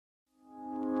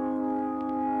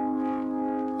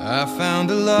I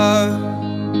found a love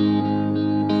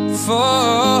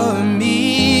for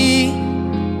me.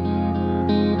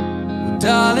 Well,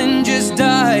 darling, just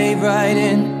dive right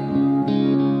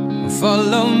in,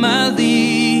 follow my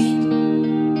lead.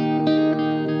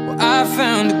 Well, I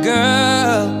found a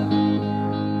girl,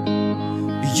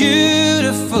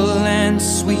 beautiful and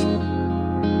sweet.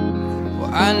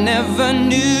 Well, I never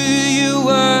knew you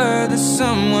were the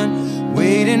someone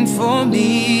waiting for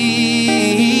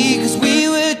me. 'Cause we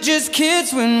were just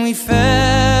kids when we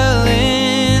fell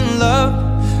in love,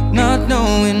 not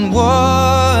knowing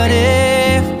what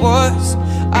it was.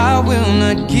 I will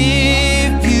not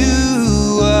give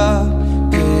you up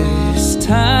this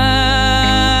time.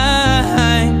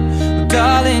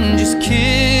 Darling, just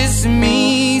kiss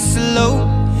me slow.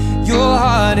 Your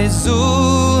heart is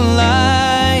all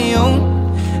I own,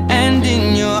 and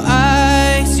in your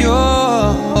eyes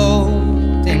you're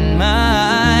holding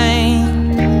mine.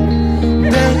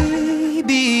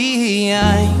 Baby,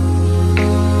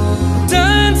 I'm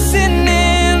dancing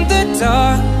in the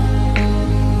dark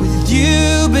with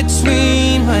you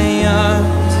between my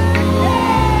arms,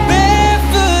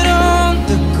 barefoot on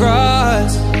the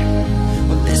grass.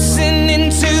 We're listening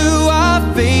to our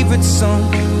favorite song.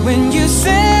 When you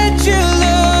said you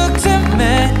looked a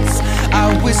mess, I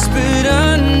whispered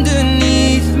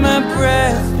underneath my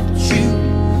breath, but you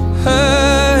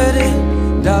heard it.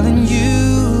 Darling, you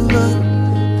look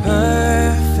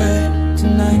perfect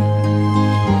tonight.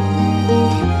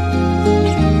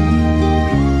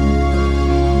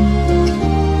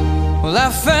 Well, I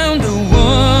found a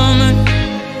woman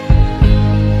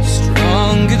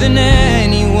stronger than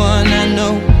anyone I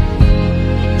know.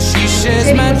 She shares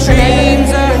my dreams.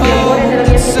 I hope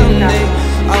that someday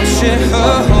I'll share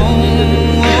her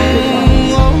home.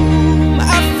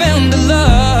 I found a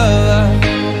love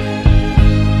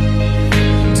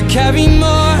to carry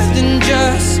more than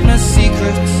just my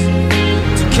secrets,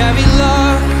 to carry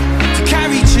love, to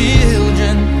carry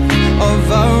children of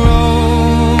our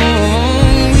own.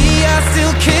 We are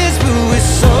still kids, but we're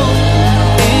so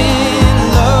in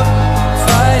love,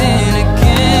 fighting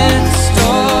against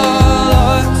all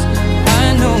odds. I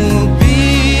know we'll be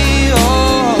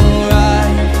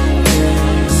alright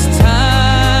this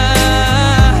time.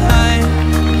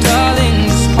 Darling,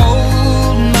 just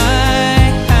hold my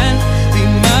hand, be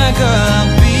my girl,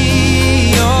 I'll be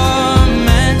your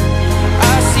man.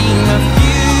 I see my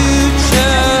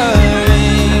future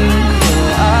in your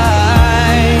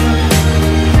eyes.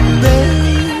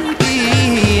 Baby,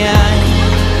 I'm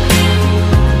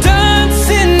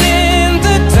dancing in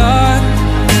the dark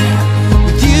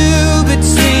with you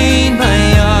between my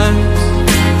arms,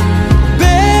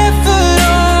 barefoot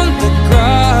on the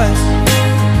grass,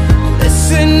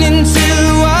 listening to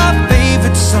our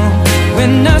favorite song.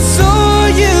 When I saw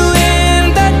you in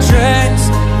that dress,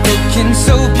 looking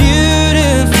so beautiful,